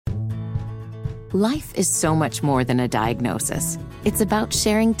Life is so much more than a diagnosis. It's about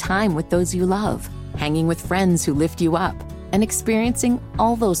sharing time with those you love, hanging with friends who lift you up, and experiencing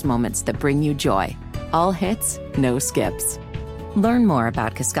all those moments that bring you joy. All hits, no skips. Learn more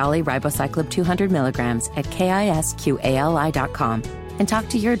about Kisqali Ribociclib 200 milligrams at KISQALI.com and talk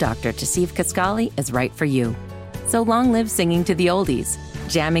to your doctor to see if Kisqali is right for you. So long live singing to the oldies,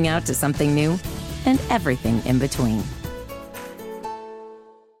 jamming out to something new, and everything in between.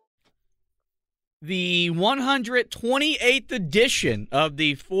 The 128th edition of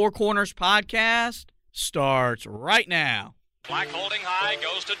the Four Corners podcast starts right now. Black holding high,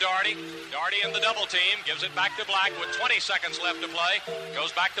 goes to Doherty. Doherty in the double team, gives it back to Black with 20 seconds left to play.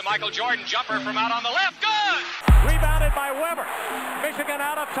 Goes back to Michael Jordan, jumper from out on the left, good! Rebounded by Weber. Michigan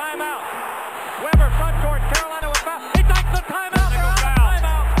out of timeout. Weber front court, Carolina with foul. He takes the timeout, they're out of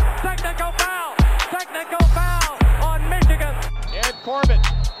timeout. Technical foul on Michigan. Ed Corbett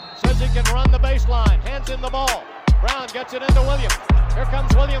says he can run the baseline, hands in the ball. Brown gets it into Williams. Here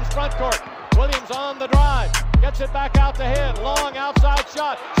comes Williams front court. Williams on the drive. Gets it back out to him. Long outside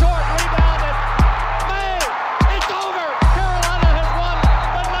shot. Short rebounded. Made. It's over. Carolina has won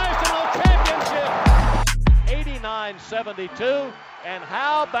the national championship. 89-72. And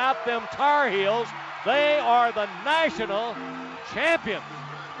how about them Tar Heels? They are the national champions.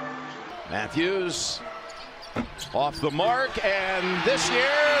 Matthews off the mark. And this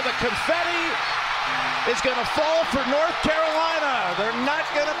year the confetti is going to fall for North Carolina. They're not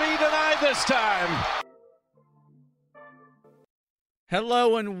going to be denied this time.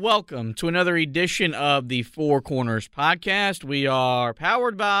 Hello and welcome to another edition of the Four Corners podcast. We are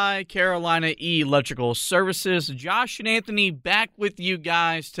powered by Carolina Electrical Services. Josh and Anthony back with you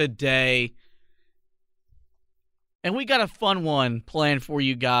guys today. And we got a fun one planned for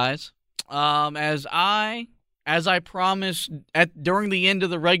you guys. As I promised during the end of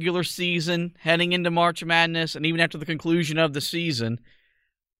the regular season, heading into March Madness, and even after the conclusion of the season,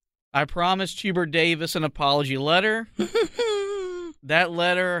 I promised Hubert Davis an apology letter. That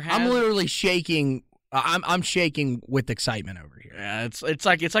letter has... I'm literally shaking. I'm shaking with excitement over here. Yeah, it's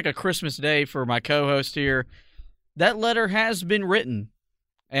like a Christmas day for my co-host here. That letter has been written,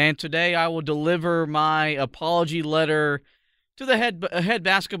 and today I will deliver my apology letter to the head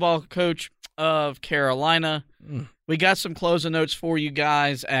basketball coach of Carolina. We got some closing notes for you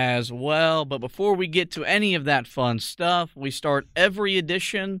guys as well, but before we get to any of that fun stuff, we start every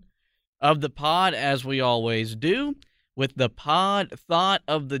edition of the pod, as we always do, with the pod thought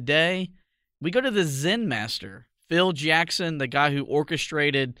of the day. We go to the Zen Master, Phil Jackson, the guy who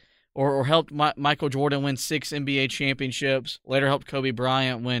orchestrated or helped Michael Jordan win 6 NBA championships, later helped Kobe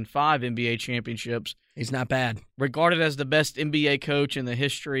Bryant win 5 NBA championships. He's not bad. Regarded as the best NBA coach in the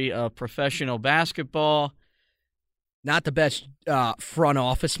history of professional basketball. Not the best front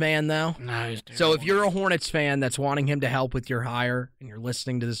office man, though. No, he's terrible. So if you're a Hornets fan that's wanting him to help with your hire and you're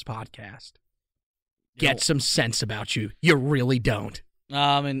listening to this podcast, get some sense about you. You really don't.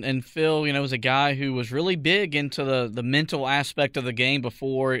 And Phil, was a guy who was really big into the mental aspect of the game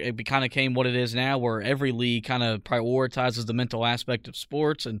before it kind of became what it is now, where every league kind of prioritizes the mental aspect of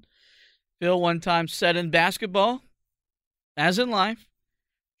sports. And Phil one time said, in basketball, as in life,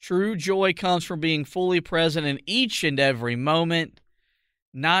 true joy comes from being fully present in each and every moment,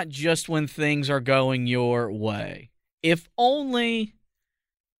 not just when things are going your way. If only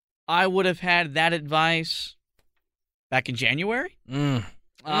I would have had that advice back in January.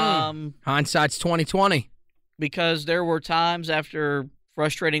 Hindsight's 20/20. Because there were times after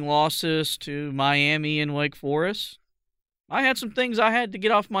frustrating losses to Miami and Wake Forest, I had some things I had to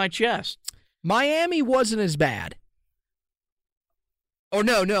get off my chest. Miami wasn't as bad. Oh,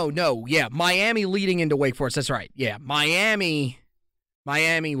 no. Yeah, Miami leading into Wake Forest. That's right. Yeah, Miami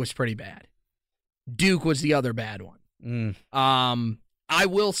was pretty bad. Duke was the other bad one. I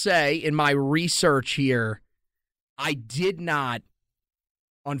will say, in my research here, I did not,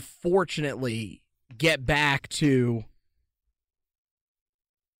 unfortunately, get back to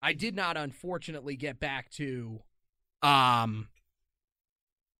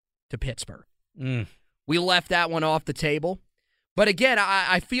Pittsburgh. We left that one off the table. But again,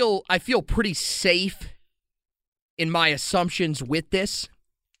 I feel pretty safe in my assumptions with this,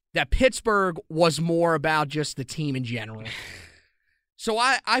 that Pittsburgh was more about just the team in general. So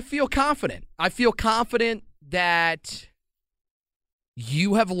I feel confident. I feel confident that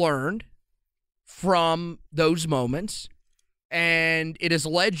you have learned from those moments, and it has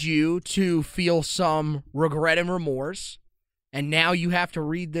led you to feel some regret and remorse, and now you have to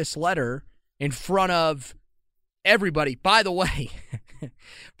read this letter in front of everybody. By the way,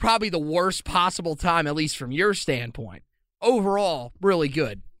 probably the worst possible time, at least from your standpoint. Overall, really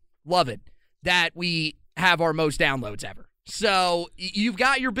good. Love it. that we have our most downloads ever. So you've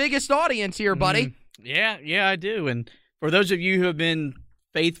got your biggest audience here, buddy. Yeah, I do. And for those of you who have been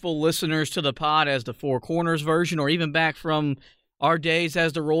faithful listeners to the pod as the Four Corners version, or even back from our days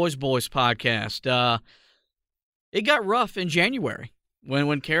as the Roy's Boys podcast, it got rough in January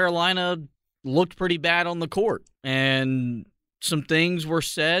when Carolina looked pretty bad on the court. And some things were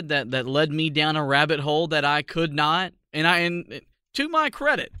said that led me down a rabbit hole that I could not. And to my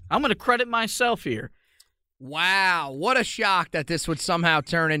credit, I'm going to credit myself here. Wow, what a shock that this would somehow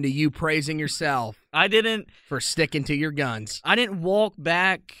turn into you praising yourself. I didn't. For sticking to your guns. I didn't walk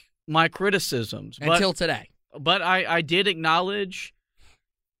back my criticisms. Until today. But I did acknowledge,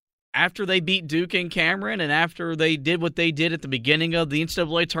 after they beat Duke and Cameron, and after they did what they did at the beginning of the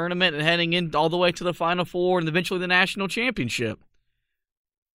NCAA tournament and heading in all the way to the Final Four and eventually the national championship,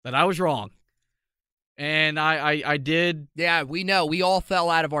 that I was wrong. And I did. Yeah, we know. We all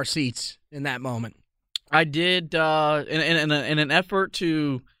fell out of our seats in that moment. I did, in an effort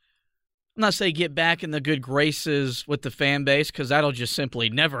to, I'm not saying get back in the good graces with the fan base, because that'll just simply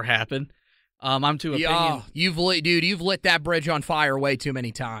never happen. I'm too opinion. You've lit that bridge on fire way too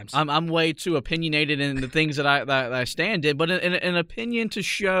many times. I'm way too opinionated in the things that I stand in, but in an opinion to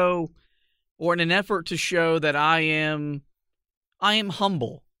show, or in an effort to show that I am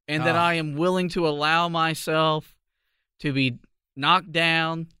humble and that I am willing to allow myself to be knocked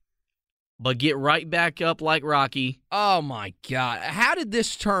down, but get right back up like Rocky. Oh, my God. How did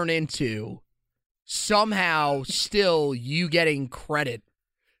this turn into somehow still you getting credit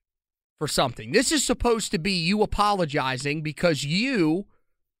for something? This is supposed to be you apologizing because you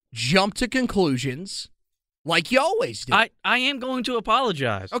jump to conclusions like you always do. I am going to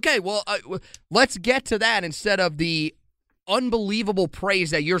apologize. Okay, well, let's get to that instead of the unbelievable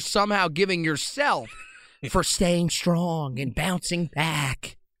praise that you're somehow giving yourself for staying strong and bouncing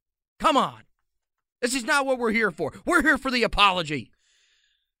back. Come on. This is not what we're here for. We're here for the apology.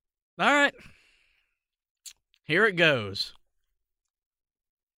 All right. Here it goes.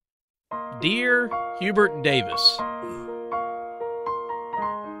 Dear Hubert Davis,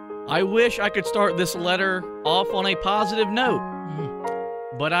 I wish I could start this letter off on a positive note,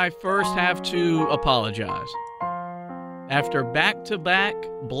 but I first have to apologize. After back-to-back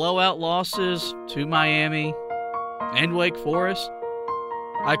blowout losses to Miami and Wake Forest,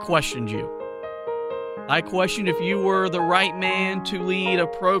 I questioned you. I questioned if you were the right man to lead a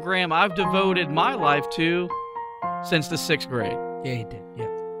program I've devoted my life to since the 6th grade. Yeah, you did, yeah.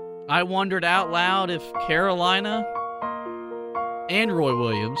 I wondered out loud if Carolina and Roy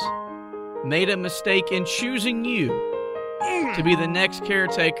Williams made a mistake in choosing you to be the next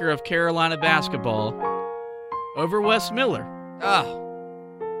caretaker of Carolina basketball over Wes Miller.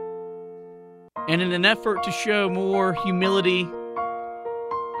 And in an effort to show more humility,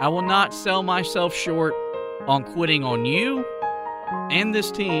 I will not sell myself short on quitting on you and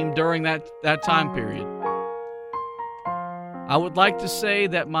this team during that time period. I would like to say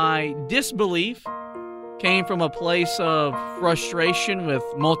that my disbelief came from a place of frustration with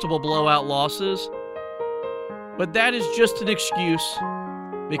multiple blowout losses, but that is just an excuse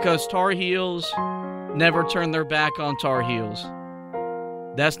because Tar Heels never turn their back on Tar Heels.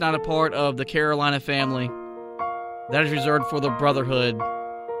 That's not a part of the Carolina family. That is reserved for the brotherhood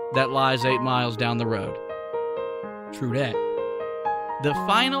that lies 8 miles down the road. True that. The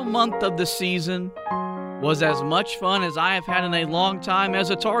final month of the season was as much fun as I have had in a long time as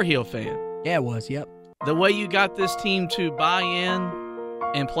a Tar Heel fan. Yeah, it was, yep. The way you got this team to buy in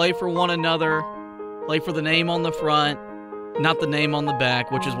and play for one another, play for the name on the front, not the name on the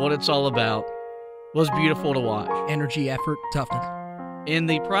back, which is what it's all about, was beautiful to watch. Energy, effort, toughness. In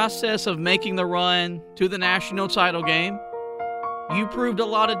the process of making the run to the national title game, you proved a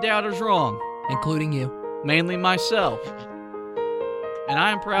lot of doubters wrong. Including you. Mainly myself. And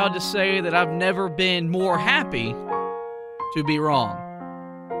I am proud to say that I've never been more happy to be wrong.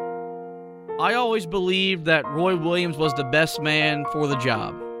 I always believed that Roy Williams was the best man for the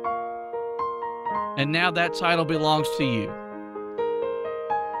job. And now that title belongs to you.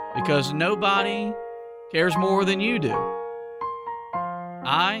 Because nobody cares more than you do.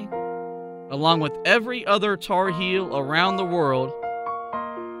 I, along with every other Tar Heel around the world,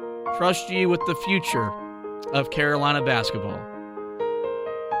 trust you with the future of Carolina basketball,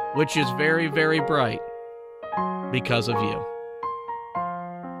 which is very, very bright because of you.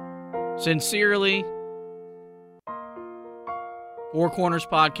 Sincerely, Four Corners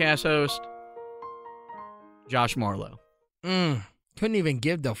podcast host, Josh Marlowe. Couldn't even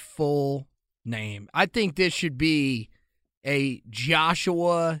give the full name. I think this should be a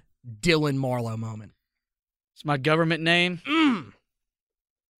Joshua Dylan Marlowe moment. It's my government name.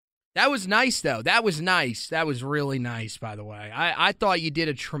 That was nice, though. That was nice. That was really nice, by the way. I thought you did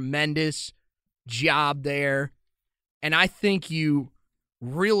a tremendous job there, and I think you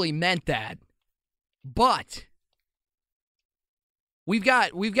really meant that. But we've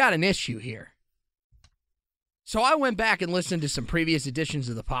got an issue here. So I went back and listened to some previous editions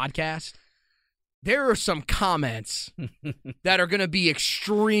of the podcast. There are some comments that are going to be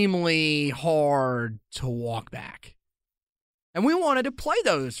extremely hard to walk back. And we wanted to play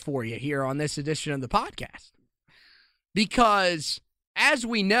those for you here on this edition of the podcast. Because, as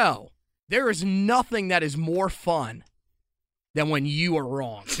we know, there is nothing that is more fun than when you are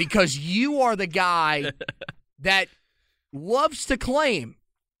wrong. Because you are the guy that loves to claim,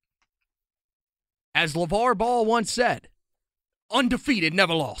 as LeVar Ball once said, undefeated,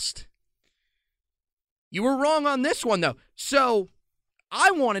 never lost. You were wrong on this one, though. So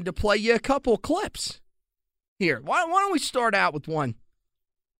I wanted to play you a couple clips. Here, why don't we start out with one?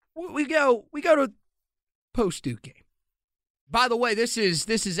 We go to post-Duke game. By the way, this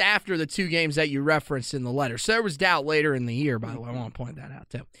is after the 2 games that you referenced in the letter. So there was doubt later in the year, by the way. I want to point that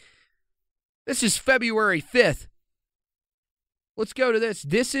out, too. This is February 5th. Let's go to this.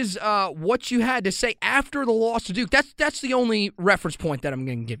 This is what you had to say after the loss to Duke. That's the only reference point that I'm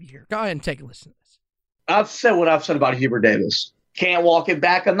going to give you here. Go ahead and take a listen to this. I've said what I've said about Hubert Davis. Can't walk it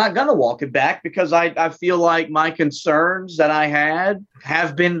back. I'm not going to walk it back because I feel like my concerns that I had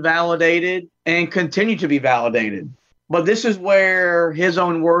have been validated and continue to be validated. But this is where his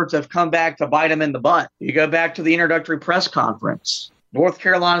own words have come back to bite him in the butt. You go back to the introductory press conference. North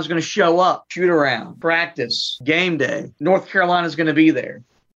Carolina is going to show up, shoot around, practice, game day. North Carolina is going to be there.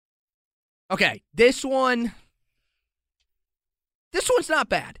 Okay, this one's not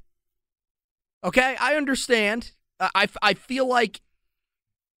bad. Okay, I understand. I feel like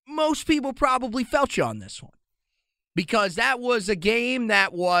most people probably felt you on this one because that was a game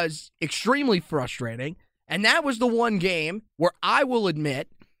that was extremely frustrating, and that was the one game where I will admit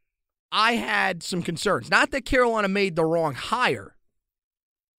I had some concerns. Not that Carolina made the wrong hire,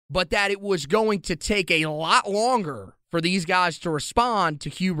 but that it was going to take a lot longer for these guys to respond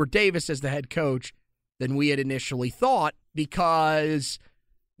to Hubert Davis as the head coach than we had initially thought because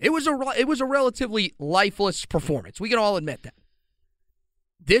it was a relatively lifeless performance. We can all admit that.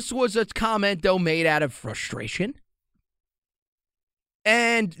 This was a comment, though, made out of frustration.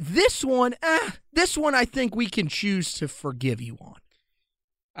 And this one I think we can choose to forgive you on.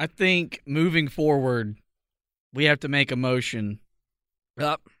 I think moving forward, we have to make a motion.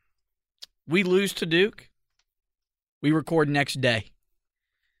 Up. We lose to Duke, we record next day.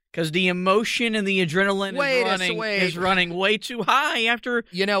 Because the emotion and the adrenaline is running way too high after.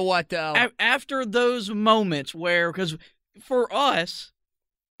 You know what, though? After those moments where, because for us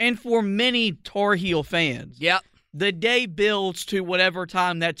and for many Tar Heel fans, yep, the day builds to whatever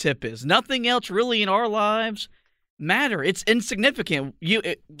time that tip is. Nothing else really in our lives matter. It's insignificant.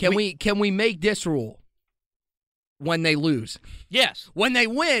 Can we make this rule? When they lose, yes. When they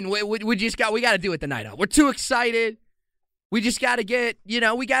win, we got to do it the night of. We're too excited. We just got to get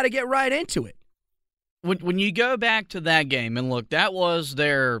right into it. When you go back to that game and look, that was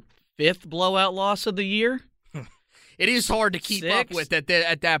their 5th blowout loss of the year. It is hard to keep up with at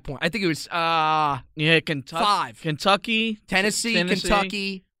that point. I think it was Kentucky, 5. Kentucky, Tennessee,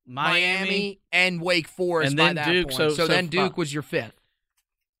 Kentucky, Miami, and Wake Forest. And then by that Duke. Point. So then Duke 5. was your 5th.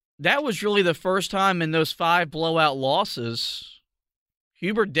 That was really the first time in those 5 blowout losses,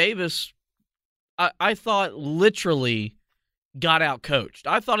 Hubert Davis, I thought literally got out coached.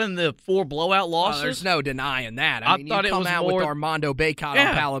 I thought in the 4 blowout losses, there's no denying that. I mean, thought you come out with Armando Bacot on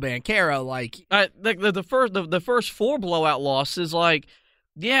Palabancaro, like the first 4 blowout losses, like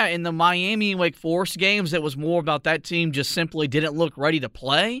in the Miami and Wake Forest games, it was more about that team just simply didn't look ready to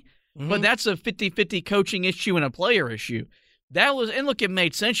play. Mm-hmm. But that's a 50-50 coaching issue and a player issue. That was, and look, it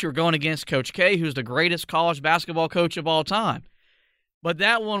made sense. You're going against Coach K, who's the greatest college basketball coach of all time. But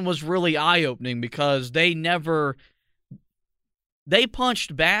that one was really eye-opening because they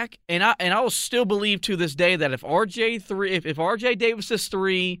punched back, and I will still believe to this day that if RJ Davis's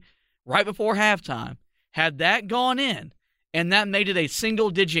 3 right before halftime had that gone in, and that made it a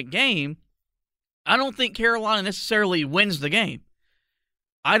single-digit game, I don't think Carolina necessarily wins the game.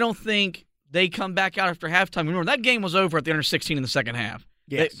 I don't think they come back out after halftime. Remember, that game was over at the under 16 in the second half.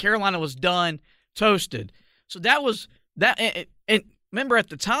 Yes. Carolina was done, toasted. So that was that. And remember, at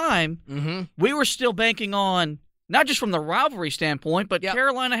the time, we were still banking on, not just from the rivalry standpoint, but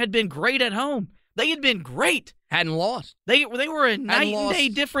Carolina had been great at home. They had been great. Hadn't lost. They were a night and day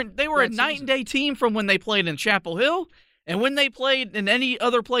different. They were a night and day team from when they played in Chapel Hill and when they played in any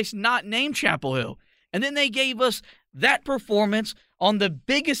other place not named Chapel Hill. And then they gave us that performance on the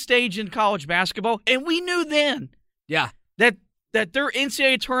biggest stage in college basketball, and we knew then that their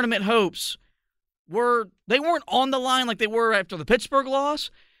NCAA tournament hopes they weren't on the line like they were after the Pittsburgh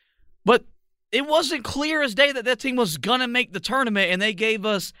loss, but it wasn't clear as day that team was going to make the tournament, and they gave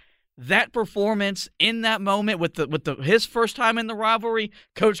us that performance in that moment with his first time in the rivalry,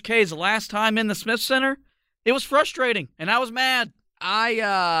 Coach K's last time in the Smith Center. It was frustrating, and I was mad.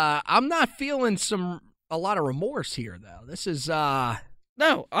 I'm not feeling a lot of remorse here, though. This is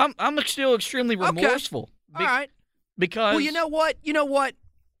no, I'm still extremely remorseful. Okay. All right. Because you know what?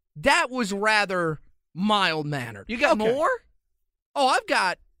 That was rather mild-mannered. You got more? Oh, I've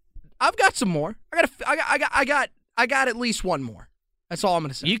got some more. I got at least one more. That's all I'm going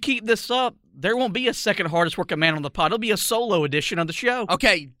to say. You keep this up, there won't be a second hardest working man on the pod. It'll be a solo edition of the show.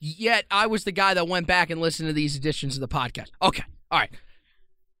 Okay, yet I was the guy that went back and listened to these editions of the podcast. Okay, all right.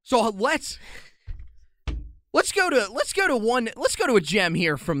 So let's go to a gem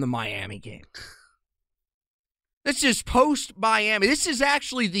here from the Miami game. This is post Miami. This is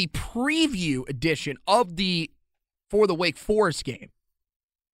actually the preview edition for the Wake Forest game.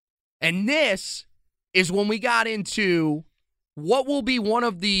 And this is when we got into what will be one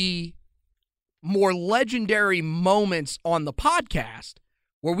of the more legendary moments on the podcast,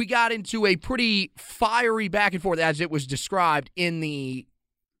 where we got into a pretty fiery back and forth, as it was described in the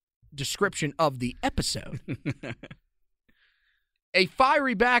description of the episode. A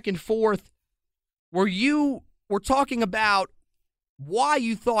fiery back and forth where you were talking about why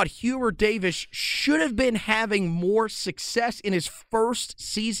you thought Hubert Davis should have been having more success in his first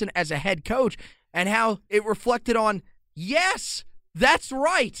season as a head coach, and how it reflected on, yes, that's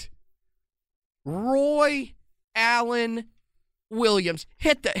right, Roy Allen Williams.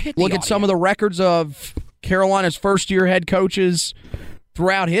 Hit the Look at some of the records of Carolina's first-year head coaches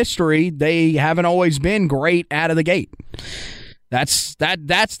throughout history. They haven't always been great out of the gate. That's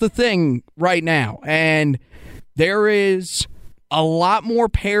the thing right now. And there is a lot more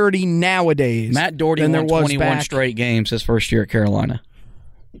parity nowadays. Matt Doherty than there won was 21 back. straight games his first year at Carolina.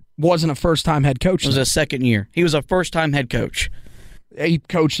 Wasn't a first-time head coach. It was a second year. He was a first-time head coach. He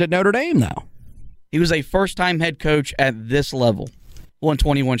coached at Notre Dame, though. He was a first-time head coach at this level. Won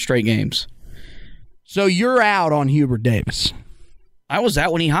 21 straight games. So you're out on Hubert Davis. I was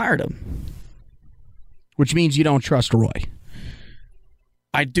out when he hired him. Which means you don't trust Roy.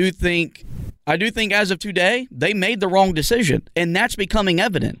 I do think as of today, they made the wrong decision, and that's becoming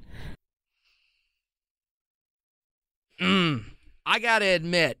evident. I got to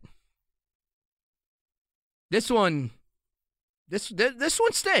admit, this one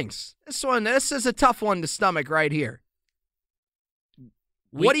stinks. This is a tough one to stomach right here.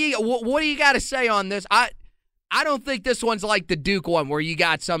 What do you got to say on this? I don't think this one's like the Duke one where you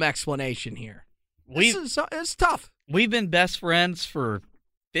got some explanation here. It's tough. We've been best friends for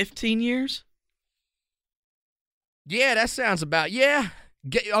 15 years? Yeah, that sounds about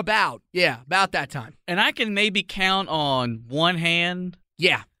that time. And I can maybe count on one hand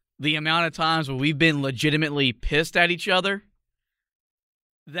the amount of times where we've been legitimately pissed at each other.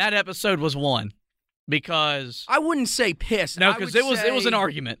 That episode was one. Because I wouldn't say pissed. No, because it was an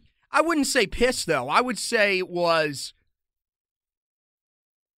argument. I wouldn't say pissed, though. I would say it was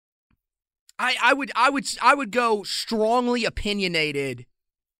I would go strongly opinionated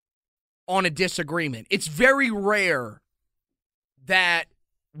on a disagreement. It's very rare that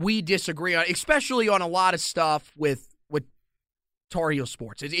we disagree on, especially on a lot of stuff with Tar Heel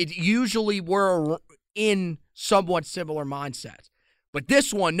sports. It usually we're in somewhat similar mindsets. But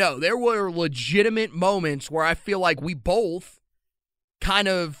this one, no, there were legitimate moments where I feel like we both kind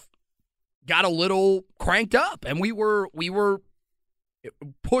of got a little cranked up, and we were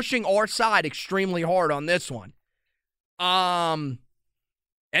pushing our side extremely hard on this one. And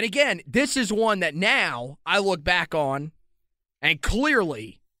again, this is one that now I look back on, and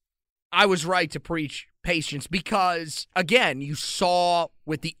clearly I was right to preach patience because, again, you saw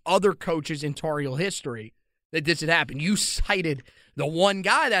with the other coaches in Tar Heel history that this had happened. You cited the one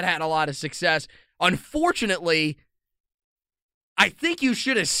guy that had a lot of success. Unfortunately, I think you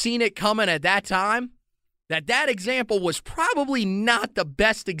should have seen it coming at that time. That example was probably not the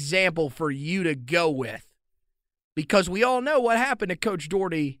best example for you to go with, because we all know what happened to Coach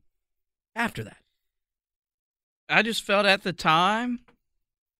Doherty after that. I just felt at the time,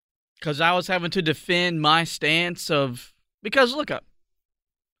 because I was having to defend my stance because look,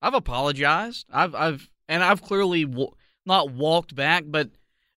 I've apologized. I've clearly not walked back, but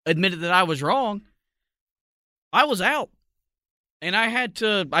admitted that I was wrong. I was out. And I had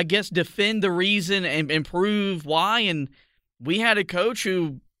to, I guess, defend the reason and prove why. And we had a coach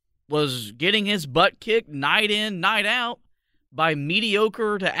who was getting his butt kicked night in, night out by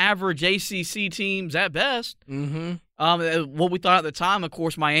mediocre to average ACC teams at best. Mm-hmm. What we thought at the time, of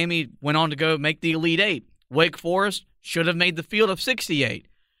course, Miami went on to go make the Elite Eight. Wake Forest should have made the field of 68.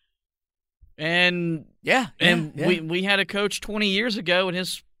 And we had a coach 20 years ago in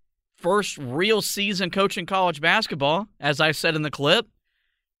his first real season coaching college basketball, as I said in the clip,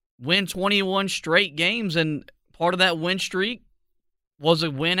 win 21 straight games, and part of that win streak was a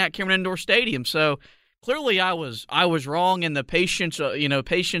win at Cameron Indoor Stadium. So clearly I was wrong, and the patience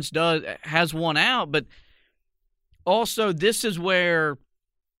has won out. But also, this is where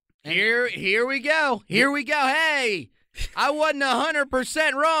here we go. Here we go. Hey, I wasn't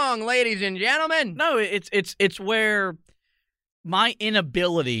 100% wrong, ladies and gentlemen. No, it's where my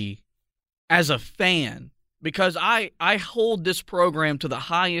inability as a fan, because I hold this program to the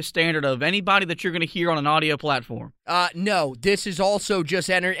highest standard of anybody that you're going to hear on an audio platform. No, this is also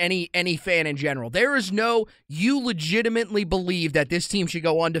just any fan in general. There is you legitimately believe that this team should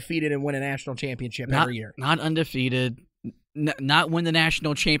go undefeated and win a national championship every year. Not undefeated. Not win the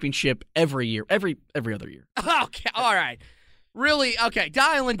national championship every year, every other year. Okay, all right. Really? Okay,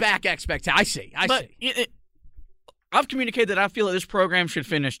 dialing back expectations. I see. I've communicated that I feel that this program should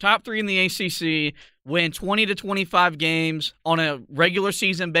finish top 3 in the ACC, win 20 to 25 games on a regular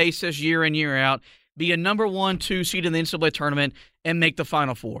season basis year in, year out, be a number 1, 2 seed in the NCAA tournament, and make the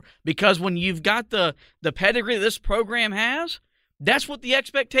Final Four. Because when you've got the pedigree that this program has, that's what the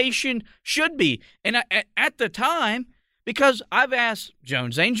expectation should be. And at the time, because I've asked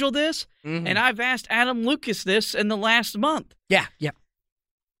Jones Angel this, and I've asked Adam Lucas this in the last month. Yeah.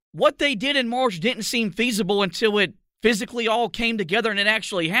 What they did in March didn't seem feasible until it physically all came together and it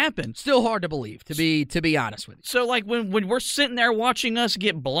actually happened. Still hard to believe, to be honest with you. So, like, when we're sitting there watching us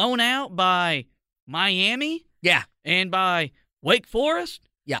get blown out by Miami, and by Wake Forest,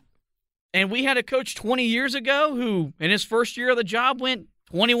 and we had a coach 20 years ago who, in his first year of the job, went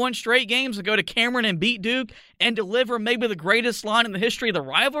 21 straight games to go to Cameron and beat Duke and deliver maybe the greatest line in the history of the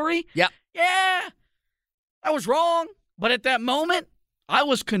rivalry. Yeah, I was wrong, but at that moment, I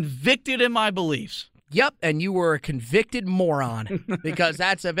was convicted in my beliefs. Yep, and you were a convicted moron because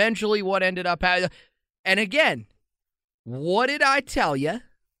that's eventually what ended up happening. And again, what did I tell you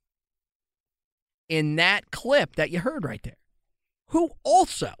in that clip that you heard right there? Who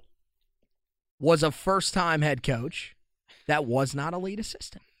also was a first-time head coach that was not a lead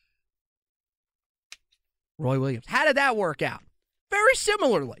assistant? Roy Williams. How did that work out? Very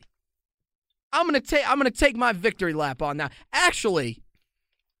similarly. I'm gonna take my victory lap on that. Actually,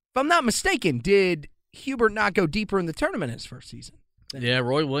 if I'm not mistaken, did Hubert not go deeper in the tournament in his first season? Yeah,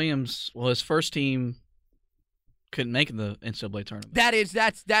 Roy Williams, his first team couldn't make the NCAA tournament.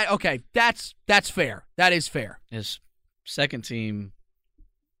 That's fair. That is fair. His second team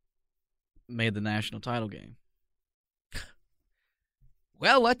made the national title game.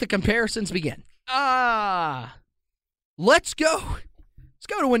 Well, let the comparisons begin. Let's go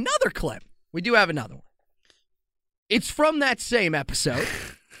to another clip. We do have another one. It's from that same episode.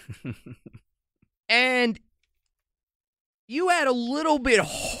 And you had a little bit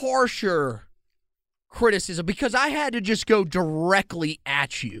harsher criticism because I had to just go directly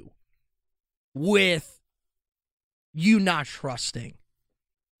at you with you not trusting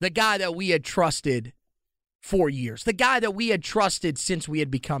the guy that we had trusted for years, the guy that we had trusted since we had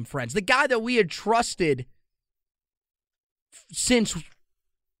become friends, the guy that we had trusted since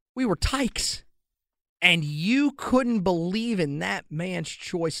we were tykes. And you couldn't believe in that man's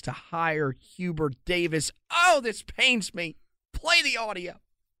choice to hire Hubert Davis. Oh, this pains me. Play the audio.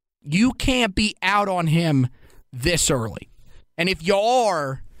 You can't be out on him this early. And if you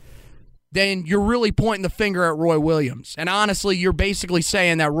are, then you're really pointing the finger at Roy Williams. And honestly, you're basically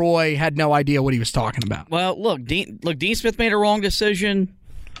saying that Roy had no idea what he was talking about. Well, look, Dean Smith made a wrong decision.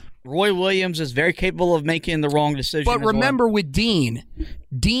 Roy Williams is very capable of making the wrong decision. But remember with Dean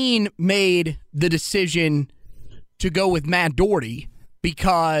made the decision to go with Matt Doherty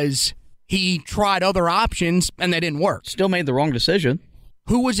because he tried other options and they didn't work. Still made the wrong decision.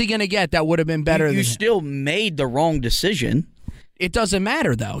 Who was he going to get that would have been better than him? You still made the wrong decision. It doesn't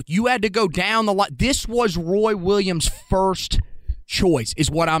matter, though. You had to go down the line. This was Roy Williams' first choice, is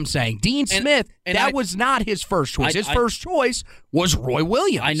what I'm saying. Dean Smith, that was not his first choice. His first choice was Roy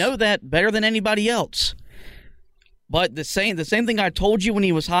Williams. I know that better than anybody else. But the same thing I told you when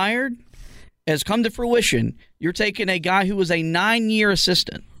he was hired has come to fruition. You're taking a guy who was a 9-year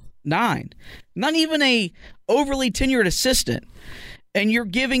assistant. 9. Not even a overly tenured assistant. And you're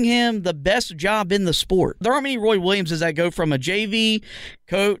giving him the best job in the sport. There aren't many Roy Williamses that go from a JV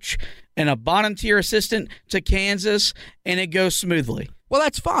coach and a bottom-tier assistant to Kansas, and it goes smoothly. Well,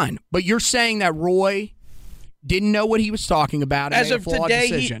 that's fine. But you're saying that Roy didn't know what he was talking about and made a flawed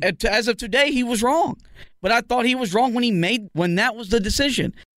decision. As of today, he was wrong. But I thought he was wrong when that was the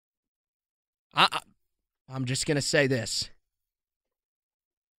decision. I'm just going to say this.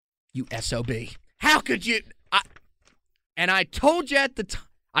 You SOB. How could you? I told you at the time.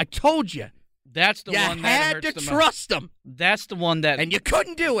 I told you. That's the you one that had hurts to the trust most. him. That's the one that... And you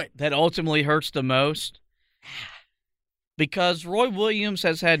couldn't do it. That ultimately hurts the most. Because Roy Williams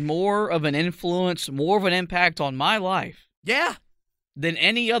has had more of an influence, more of an impact on my life. Yeah. Than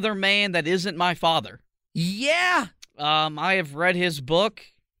any other man that isn't my father. Yeah. I have read his book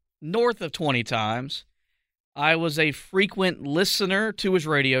north of 20 times. I was a frequent listener to his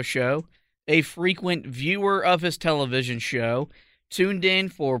radio show, a frequent viewer of his television show, tuned in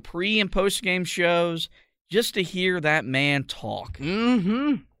for pre- and post-game shows just to hear that man talk.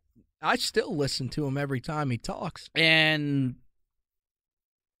 Mm-hmm. I still listen to him every time he talks. And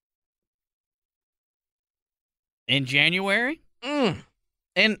in January,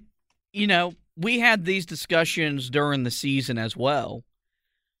 and, we had these discussions during the season as well,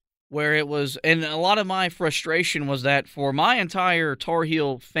 where it was, and a lot of my frustration was that for my entire Tar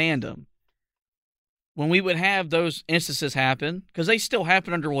Heel fandom, when we would have those instances happen, because they still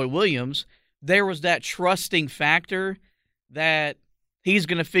happen under Roy Williams, there was that trusting factor that he's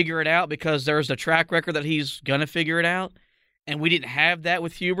going to figure it out because there's a track record that he's going to figure it out, and we didn't have that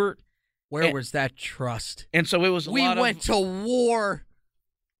with Hubert. Where was that trust? And so it was we went to war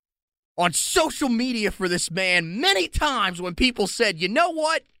on social media for this man many times when people said, you know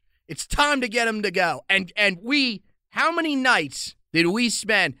what? It's time to get him to go. And we, how many nights did we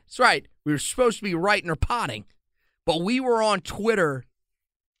spend? That's right. We were supposed to be writing or potting, but we were on Twitter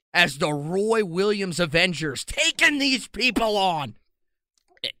as the Roy Williams Avengers, taking these people on.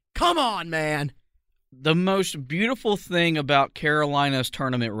 Come on, man. The most beautiful thing about Carolina's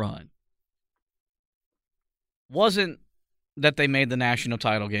tournament run wasn't that they made the national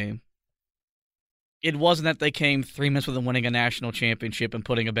title game. It wasn't that they came 3 minutes within winning a national championship and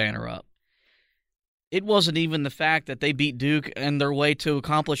putting a banner up. It wasn't even the fact that they beat Duke and their way to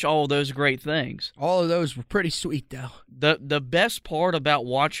accomplish all of those great things. All of those were pretty sweet, though. The best part about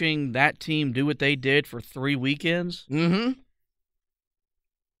watching that team do what they did for 3 weekends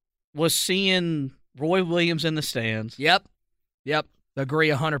was seeing Roy Williams in the stands. Yep. Agree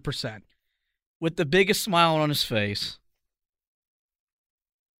 100%. With the biggest smile on his face,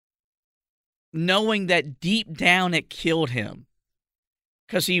 knowing that deep down it killed him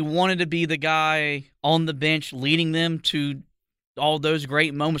because he wanted to be the guy on the bench leading them to all those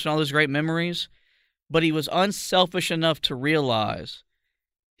great moments and all those great memories, but he was unselfish enough to realize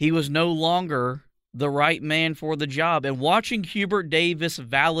he was no longer the right man for the job. And watching Hubert Davis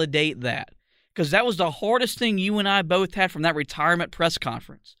validate that, because that was the hardest thing you and I both had from that retirement press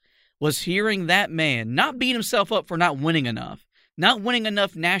conference, was hearing that man not beat himself up for not winning enough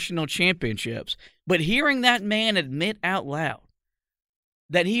national championships, but hearing that man admit out loud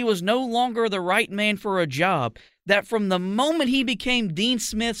that he was no longer the right man for a job, that from the moment he became Dean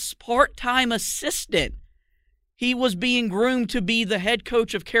Smith's part-time assistant, he was being groomed to be the head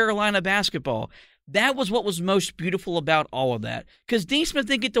coach of Carolina basketball. That was what was most beautiful about all of that, because Dean Smith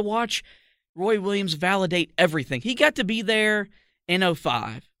didn't get to watch Roy Williams validate everything. He got to be there in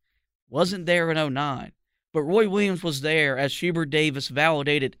 2005, wasn't there in 2009. But Roy Williams was there as Hubert Davis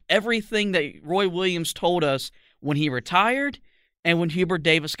validated everything that Roy Williams told us when he retired and when Hubert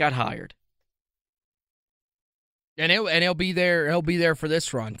Davis got hired. And he'll be there. He'll be there for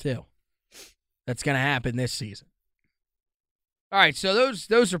this run too. That's going to happen this season. All right, so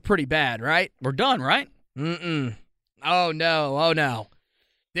those are pretty bad, right? We're done, right? Oh no.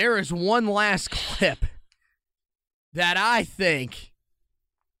 There is one last clip that I think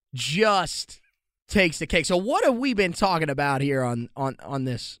just takes the cake. So what have we been talking about here on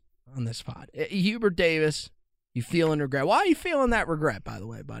this pod? Hubert Davis, you feeling regret? Why are you feeling that regret, by the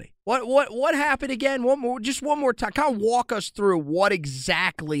way, buddy? What happened again? One more time. Kind of walk us through what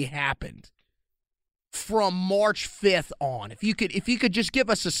exactly happened from March 5th on. If you could just give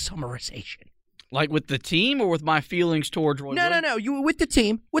us a summarization. Like with the team or with my feelings towards Roy Williams? No. You were with the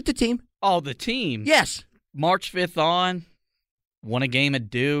team. Oh, the team. Yes. March 5th on, won a game at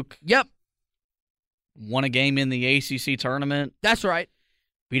Duke. Yep. Won a game in the ACC tournament. That's right.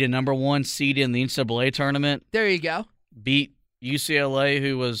 Beat a number 1 seed in the NCAA tournament. There you go. Beat UCLA,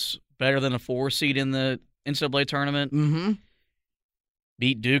 who was better than a 4 seed in the NCAA tournament. Mm-hmm.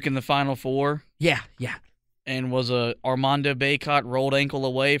 Beat Duke in the Final Four. Yeah. And was a Armando Bacot rolled ankle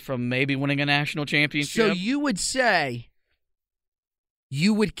away from maybe winning a national championship. So you would say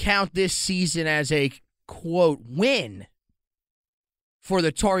you would count this season as a, quote, win for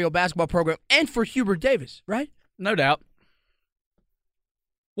the Tar Heel basketball program and for Hubert Davis, right? No doubt.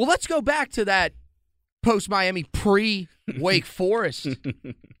 Well, let's go back to that post-Miami pre-Wake Forest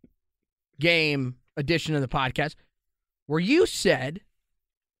game edition of the podcast where you said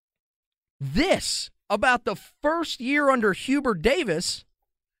this about the first year under Hubert Davis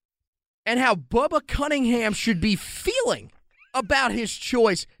and how Bubba Cunningham should be feeling about his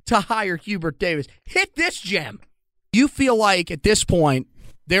choice to hire Hubert Davis. Hit this gem. You feel like at this point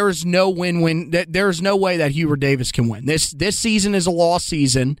there is no win-win. There's no way that Hubert Davis can win. This season is a lost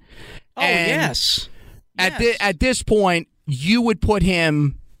season. Oh, yes. At this point, you would put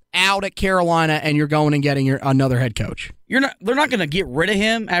him out at Carolina, and you're going and getting another head coach. They're not going to get rid of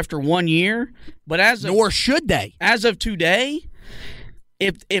him after 1 year. But nor should they. As of today,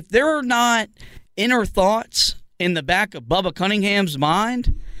 if there are not inner thoughts in the back of Bubba Cunningham's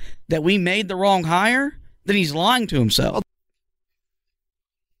mind that we made the wrong hire, then he's lying to himself.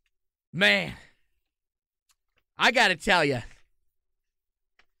 Man, I got to tell you,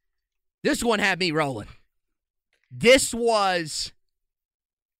 this one had me rolling. This was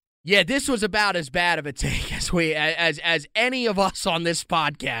about as bad of a take as any of us on this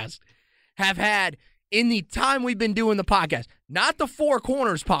podcast have had in the time we've been doing the podcast. Not the Four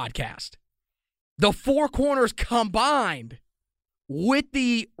Corners podcast. The Four Corners combined with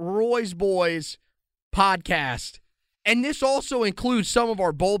the Roy's Boys podcast. And this also includes some of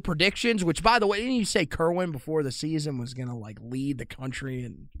our bold predictions, which, by the way, didn't you say Kerwin before the season was going to, lead the country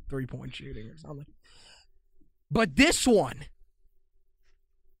in three-point shooting or something? But this one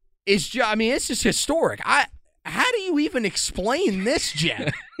is just, it's just historic. How do you even explain this,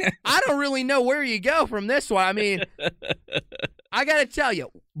 Jen? I don't really know where you go from this one. I got to tell you,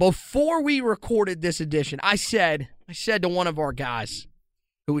 before we recorded this edition, I said to one of our guys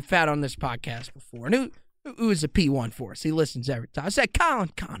who we've had on this podcast before, and who is a P1 for us. He listens every time. I said,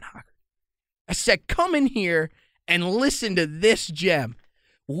 Colin Hocker. I said, come in here and listen to this gem.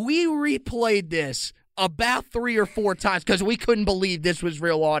 We replayed this about 3 or 4 times because we couldn't believe this was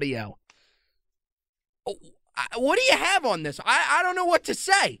real audio. What do you have on this? I don't know what to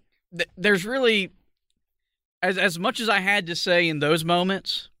say. There's really, as much as I had to say in those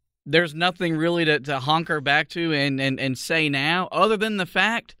moments, there's nothing really to honker back to and say now other than the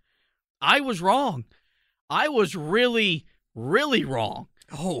fact I was wrong. I was really, really wrong.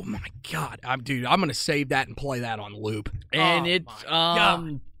 Oh, my God. I'm going to save that and play that on loop. And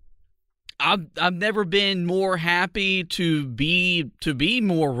I've never been more happy to be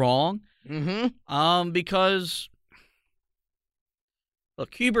more wrong. Mm-hmm. Because,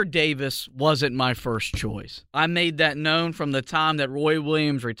 look, Hubert Davis wasn't my first choice. I made that known from the time that Roy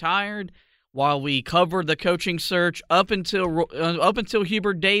Williams retired, while we covered the coaching search up until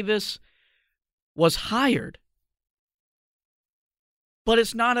Hubert Davis was hired. But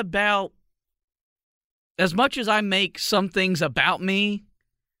it's not about, as much as I make some things about me,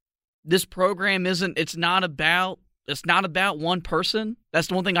 this program it's not about one person. That's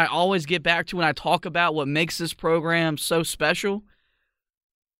the one thing I always get back to when I talk about what makes this program so special.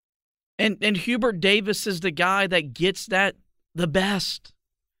 And Hubert Davis is the guy that gets that the best.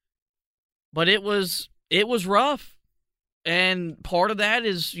 But it was rough. And part of that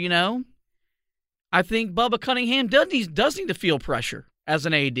is, I think Bubba Cunningham does need to feel pressure as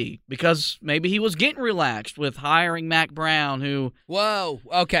an AD because maybe he was getting relaxed with hiring Mac Brown, who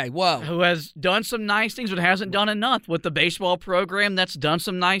has done some nice things but hasn't done enough with the baseball program. That's done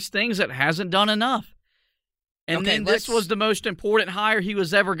some nice things that hasn't done enough. And then this was the most important hire he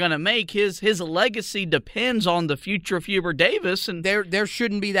was ever going to make. His legacy depends on the future of Hubert Davis, and there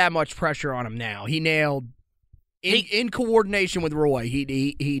shouldn't be that much pressure on him now. He nailed in coordination with Roy.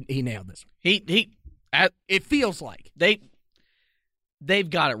 He nailed this. It feels like they've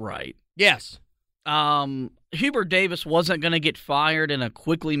got it right. Yes. Hubert Davis wasn't going to get fired in a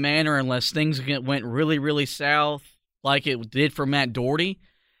quickly manner unless things went really, really south like it did for Matt Doherty,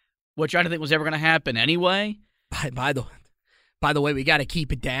 which I didn't think was ever going to happen anyway. By the way, we got to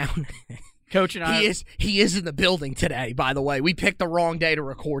keep it down. Coach and I, he is in the building today. By the way, we picked the wrong day to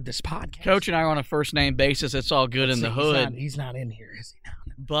record this podcast. Coach and I are on a first name basis. It's all good in the hood. He's not in here, is he? No.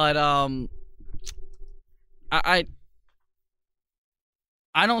 But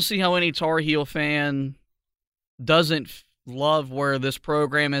I don't see how any Tar Heel fan doesn't love where this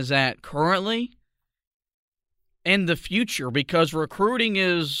program is at currently and the future, because recruiting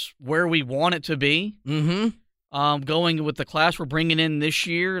is where we want it to be. Mm-hmm. Going with the class we're bringing in this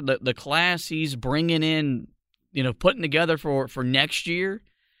year, the class he's bringing in, putting together for next year,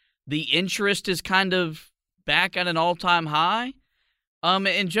 the interest is kind of back at an all-time high.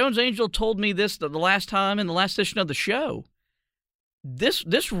 And Jones Angel told me this the last time in the last edition of the show.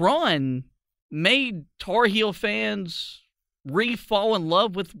 this run made Tar Heel fans re-fall in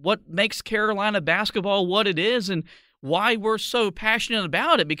love with what makes Carolina basketball what it is and why we're so passionate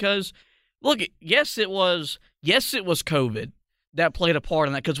about it. Because, look, yes, it was COVID that played a part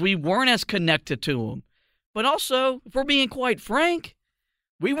in that because we weren't as connected to them. But also, if we're being quite frank,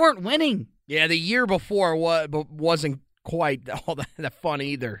 we weren't winning. Yeah, the year before wasn't quite all that fun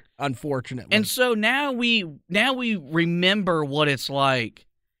either, unfortunately. And so now we remember what it's like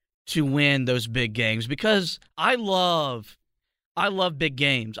to win those big games because I love big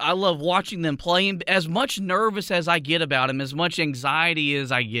games. I love watching them play. And as much nervous as I get about them, as much anxiety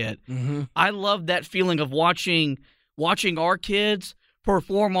as I get, I love that feeling of watching our kids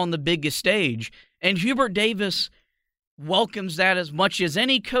perform on the biggest stage. And Hubert Davis welcomes that as much as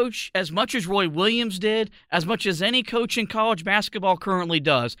any coach, as much as Roy Williams did, as much as any coach in college basketball currently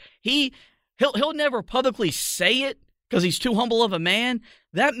does. He'll never publicly say it because he's too humble of a man.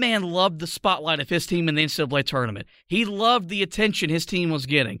 That man loved the spotlight of his team in the NCAA tournament. He loved the attention his team was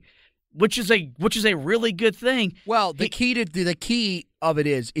getting, which is a really good thing. Well, the key of it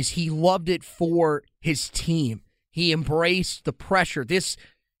is he loved it for his team. He embraced the pressure.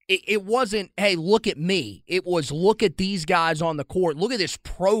 It wasn't, hey, look at me. It was, look at these guys on the court. Look at this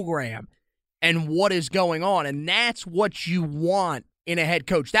program and what is going on. And that's what you want in a head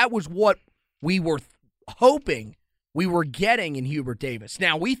coach. That was what we were hoping we were getting in Hubert Davis.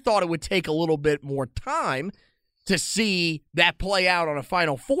 Now, we thought it would take a little bit more time to see that play out on a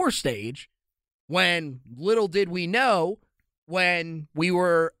Final Four stage, when little did we know when we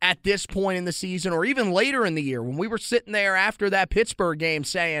were at this point in the season or even later in the year, when we were sitting there after that Pittsburgh game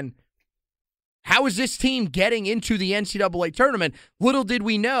saying, how is this team getting into the NCAA tournament? Little did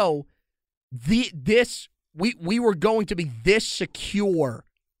we know we were going to be this secure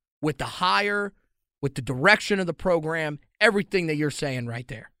with the hire, with the direction of the program, everything that you're saying right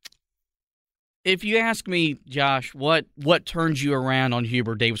there. If you ask me, Josh, what turns you around on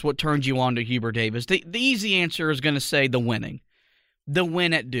Hubert Davis, what turns you on to Hubert Davis, the easy answer is going to say the winning. The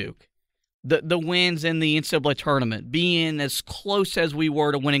win at Duke. The wins in the NCAA tournament, being as close as we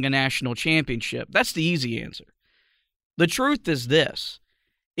were to winning a national championship. That's the easy answer. The truth is this.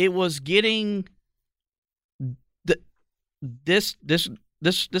 It was getting this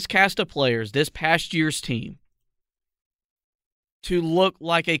cast of players, this past year's team, to look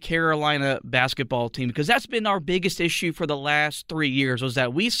like a Carolina basketball team, because that's been our biggest issue for the last 3 years, was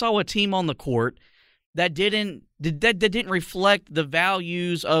that we saw a team on the court that didn't reflect the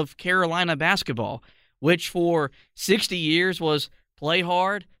values of Carolina basketball, which for 60 years was play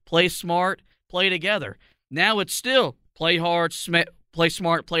hard, play smart, play together. Now it's still play hard, play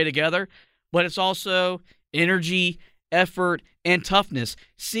smart, play together, but it's also energy, effort, and toughness.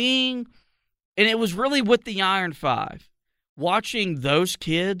 And it was really with the Iron Five, watching those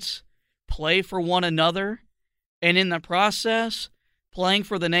kids play for one another, and in the process, playing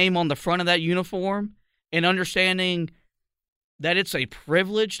for the name on the front of that uniform and understanding that it's a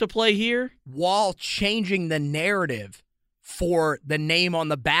privilege to play here. While changing the narrative for the name on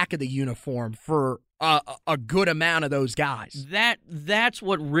the back of the uniform for a good amount of those guys. That's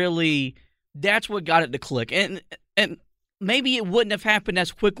what got it to click. And maybe it wouldn't have happened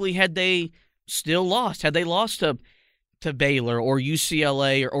as quickly had they still lost. Had they lost to Baylor or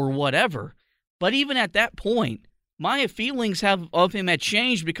UCLA or whatever. But even at that point, my feelings of him had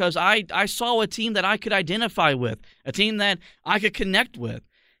changed because I saw a team that I could identify with, a team that I could connect with.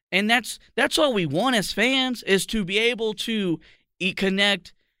 And that's all we want as fans, is to be able to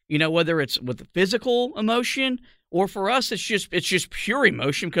connect, whether it's with physical emotion or for us it's just pure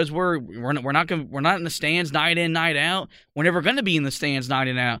emotion, because we're not in the stands night in, night out. We're never going to be in the stands night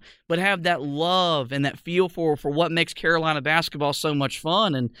in, out, but have that love and that feel for what makes Carolina basketball so much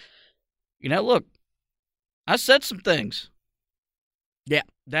fun. And look, I said some things. Yeah.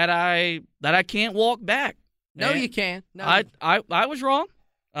 That I can't walk back. No, you can't. No. I was wrong.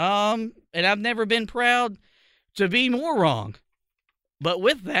 And I've never been proud to be more wrong. But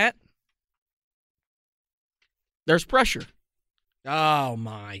with that, there's pressure. Oh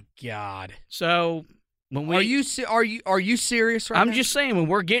my God. So when are you serious right now? I'm just saying, when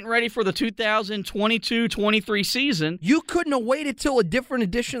we're getting ready for the 2022-23 season, you couldn't have waited till a different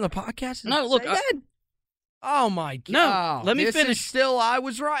edition of the podcast. No, look. Oh my God. No, let me finish. I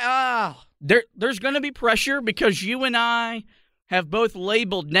was right. There's going to be pressure because you and I have both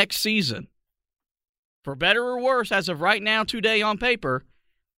labeled next season, for better or worse, as of right now, today on paper,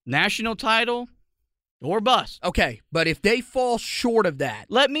 national title or bust. Okay, but if they fall short of that,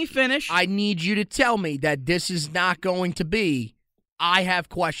 let me finish. I need you to tell me that this is not going to be I have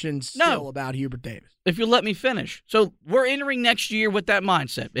questions still about Hubert Davis. If you'll let me finish. So we're entering next year with that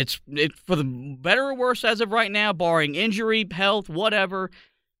mindset. It's for the better or worse as of right now, barring injury, health, whatever,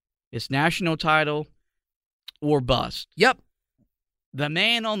 it's national title or bust. Yep. The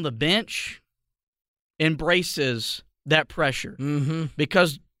man on the bench embraces that pressure. Mm-hmm.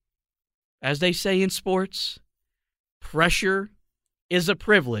 Because, as they say in sports, pressure is a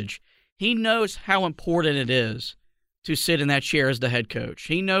privilege. He knows how important it is to sit in that chair as the head coach.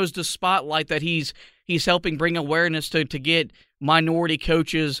 He knows the spotlight that he's helping bring awareness to get minority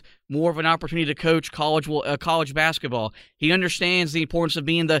coaches more of an opportunity to coach college basketball. He understands the importance of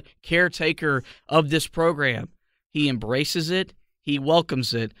being the caretaker of this program. He embraces it. He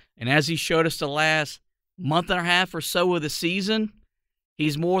welcomes it. And as he showed us the last month and a half or so of the season,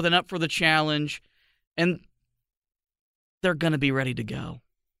 he's more than up for the challenge. And they're going to be ready to go.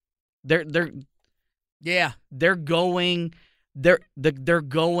 They're going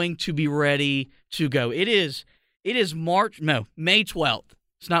to be ready to go. It is May 12th.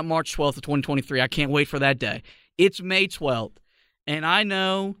 It's not March 12th of 2023. I can't wait for that day. It's May 12th. And I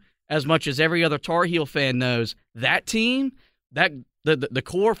know, as much as every other Tar Heel fan knows, that team, that the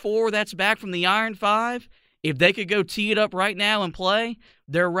core four that's back from the Iron Five, if they could go tee it up right now and play,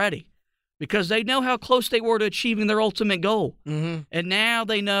 they're ready. Because they know how close they were to achieving their ultimate goal. Mm-hmm. And now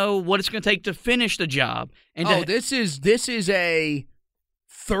they know what it's going to take to finish the job. And this is a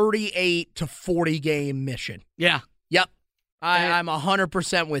 38 to 40 game mission. Yeah. Yep. I'm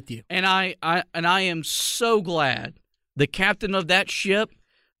 100% with you. And I am so glad the captain of that ship,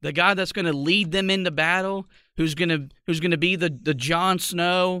 the guy that's going to lead them into battle, who's going to be the Jon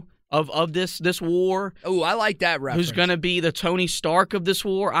Snow of this war. Oh, I like that reference. Who's going to be the Tony Stark of this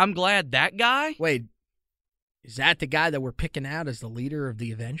war. I'm glad that guy. Wait, is that the guy that we're picking out as the leader of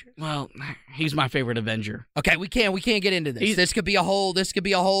the Avengers? Well, he's my favorite Avenger. Okay, we can't get into this. This could be a whole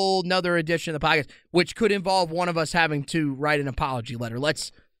another edition of the podcast, which could involve one of us having to write an apology letter.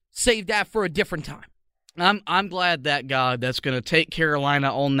 Let's save that for a different time. I'm glad that guy that's going to take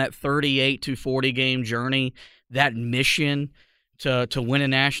Carolina on that 38 to 40 game journey, that mission to win a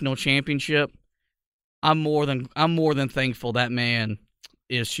national championship. I'm more than thankful that man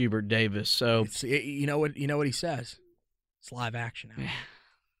is Hubert Davis. So you know what he says. It's live action.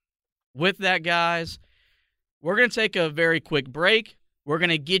 With that, guys, we're going to take a very quick break. We're going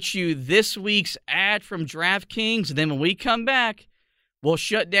to get you this week's ad from DraftKings, and then when we come back, we'll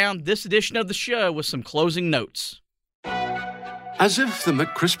shut down this edition of the show with some closing notes. As if the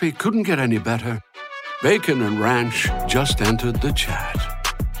McCrispy couldn't get any better, Bacon and Ranch just entered the chat.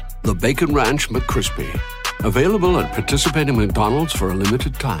 The Bacon Ranch McCrispy, available at participating McDonald's for a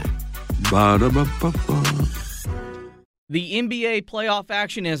limited time. Ba-da-ba-ba-ba. The NBA playoff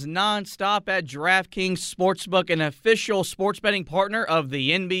action is nonstop at DraftKings Sportsbook, an official sports betting partner of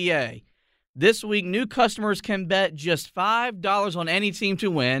the NBA. This week, new customers can bet just $5 on any team to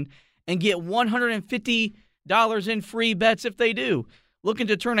win and get $150 in free bets if they do. Looking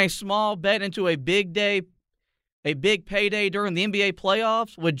to turn a small bet into a big payday during the NBA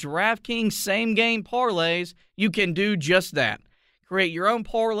playoffs? With DraftKings same-game parlays, you can do just that. Create your own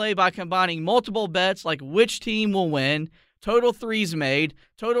parlay by combining multiple bets like which team will win, total threes made,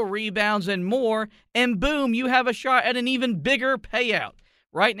 total rebounds, and more, and boom, you have a shot at an even bigger payout.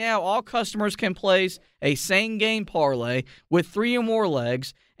 Right now, all customers can place a same-game parlay with 3 or more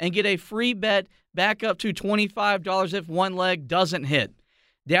legs and get a free bet back up to $25 if one leg doesn't hit.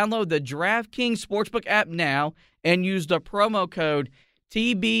 Download the DraftKings Sportsbook app now and use the promo code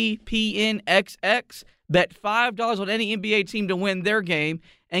TBPNXX. Bet $5 on any NBA team to win their game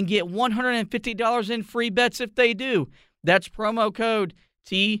and get $150 in free bets if they do. That's promo code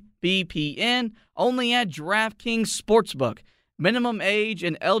TBPN only at DraftKings Sportsbook. Minimum age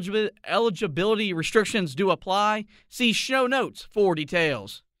and eligibility restrictions do apply. See show notes for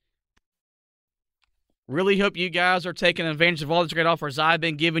details. Really hope you guys are taking advantage of all these great offers I've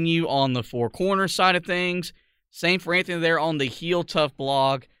been giving you on the Four Corners side of things. Same for Anthony there on the Heel Tough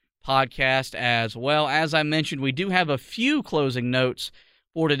blog podcast as well. As I mentioned, we do have a few closing notes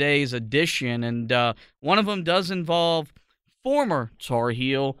for today's edition, and one of them does involve former Tar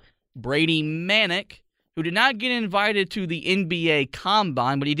Heel Brady Manick, who did not get invited to the NBA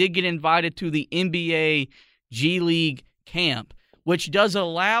Combine, but he did get invited to the NBA G League camp, which does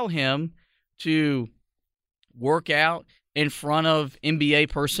allow him to work out in front of NBA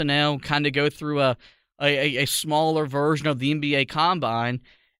personnel, kind of go through a smaller version of the NBA Combine.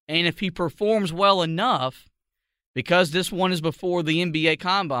 And if he performs well enough, because this one is before the NBA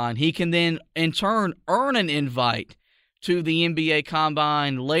Combine, he can then, in turn, earn an invite to the NBA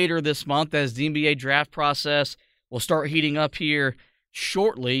Combine later this month as the NBA draft process will start heating up here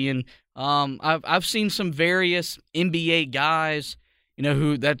shortly. And I've seen some various NBA guys,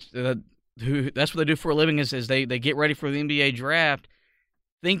 who that's what they do for a living is they get ready for the NBA draft.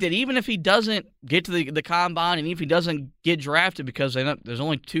 Think that even if he doesn't get to the combine and if he doesn't get drafted because there's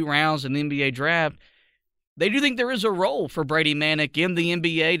only 2 rounds in the NBA draft, they do think there is a role for Brady Manek in the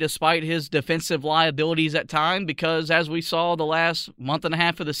NBA despite his defensive liabilities at time because as we saw the last month and a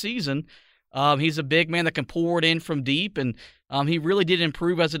half of the season, he's a big man that can pour it in from deep, and he really did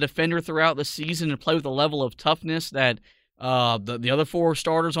improve as a defender throughout the season and play with a level of toughness that the other 4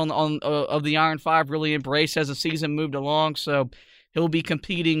 starters of the Iron Five really embraced as the season moved along. So he'll be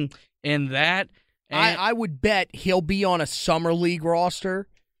competing in that. And I would bet he'll be on a summer league roster,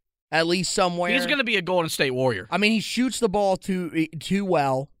 at least somewhere. He's going to be a Golden State Warrior. I mean, he shoots the ball too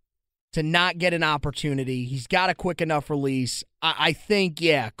well to not get an opportunity. He's got a quick enough release. I think,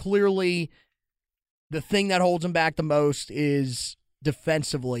 clearly the thing that holds him back the most is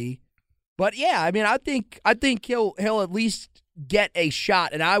defensively. But I think he'll at least get a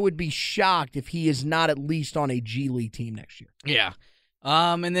shot, and I would be shocked if he is not at least on a G League team next year. Yeah.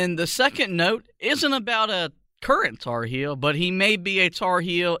 And then the second note isn't about a current Tar Heel, but he may be a Tar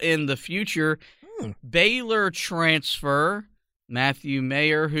Heel in the future. Baylor transfer, Matthew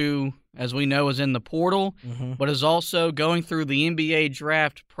Mayer, who, as we know, is in the portal, but is also going through the NBA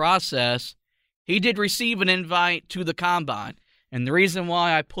draft process. He did receive an invite to the Combine. And the reason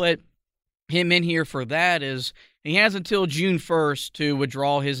why I put him in here for that is he has until June 1st to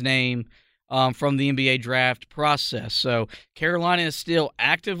withdraw his name from the NBA draft process. So Carolina is still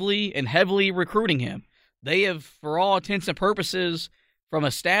actively and heavily recruiting him. They have, for all intents and purposes, from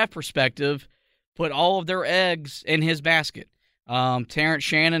a staff perspective, put all of their eggs in his basket. Terrence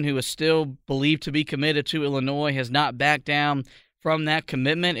Shannon, who is still believed to be committed to Illinois, has not backed down from that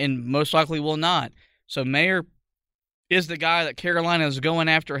commitment and most likely will not. So Mayer is the guy that Carolina is going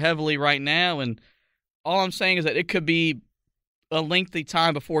after heavily right now, and all I'm saying is that it could be a lengthy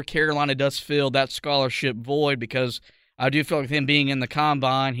time before Carolina does fill that scholarship void because I do feel like with him being in the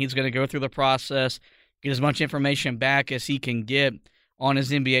Combine, he's going to go through the process, get as much information back as he can get on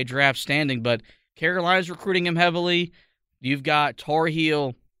his NBA draft standing. But Carolina's recruiting him heavily. You've got Tar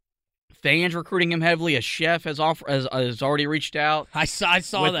Heel fans recruiting him heavily. A chef has already reached out. I saw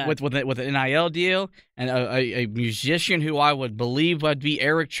that with an NIL deal, and a musician who I would believe would be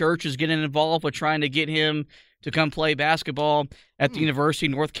Eric Church is getting involved with trying to get him to come play basketball at the University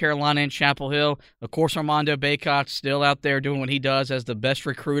of North Carolina in Chapel Hill. Of course, Armando Bacot's still out there doing what he does as the best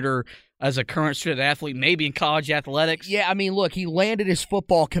recruiter as a current student athlete, maybe in college athletics. Yeah, I mean, look, he landed his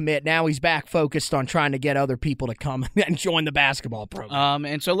football commit. Now he's back focused on trying to get other people to come and join the basketball program.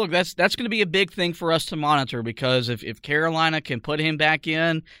 And so, look, that's going to be a big thing for us to monitor because if Carolina can put him back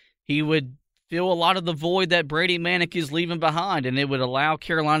in, he would fill a lot of the void that Brady Manek is leaving behind, and it would allow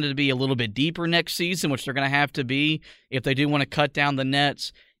Carolina to be a little bit deeper next season, which they're going to have to be if they do want to cut down the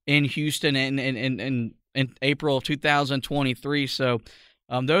nets in Houston in April of 2023. So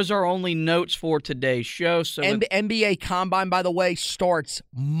those are only notes for today's show. So NBA Combine, by the way, starts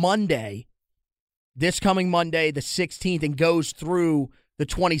Monday, this coming Monday, the 16th, and goes through the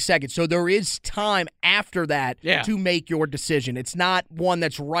 22nd. So there is time after that to make your decision. It's not one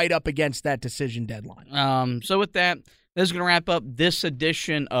that's right up against that decision deadline. So with that, this is going to wrap up this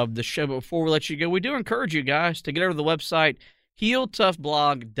edition of the show. But before we let you go, we do encourage you guys to get over to the website,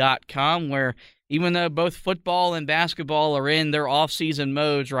 HeelToughBlog.com, where even though both football and basketball are in their off-season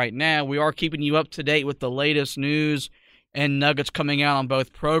modes right now, we are keeping you up to date with the latest news and nuggets coming out on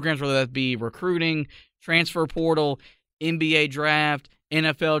both programs, whether that be recruiting, transfer portal, NBA draft,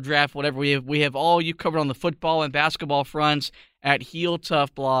 NFL draft, whatever. We have all you covered on the football and basketball fronts at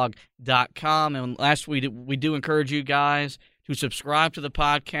HeelToughBlog.com. And last, we do encourage you guys to subscribe to the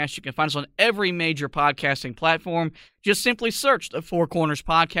podcast. You can find us on every major podcasting platform. Just simply search the Four Corners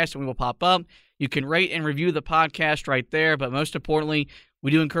Podcast and we will pop up. You can rate and review the podcast right there. But most importantly,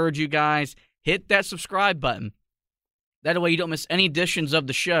 we do encourage you guys, hit that subscribe button. That way you don't miss any editions of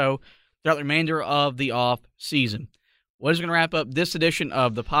the show throughout the remainder of the off season. What is going to wrap up this edition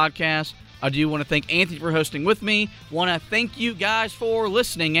of the podcast? I do want to thank Anthony for hosting with me. Want to thank you guys for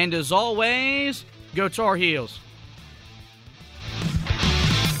listening. And as always, go Tar Heels.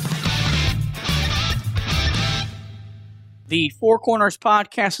 The Four Corners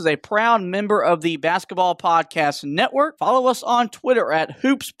Podcast is a proud member of the Basketball Podcast Network. Follow us on Twitter at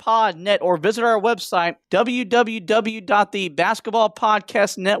HoopsPodNet or visit our website,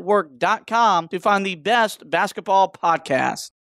 www.thebasketballpodcastnetwork.com, to find the best basketball podcasts.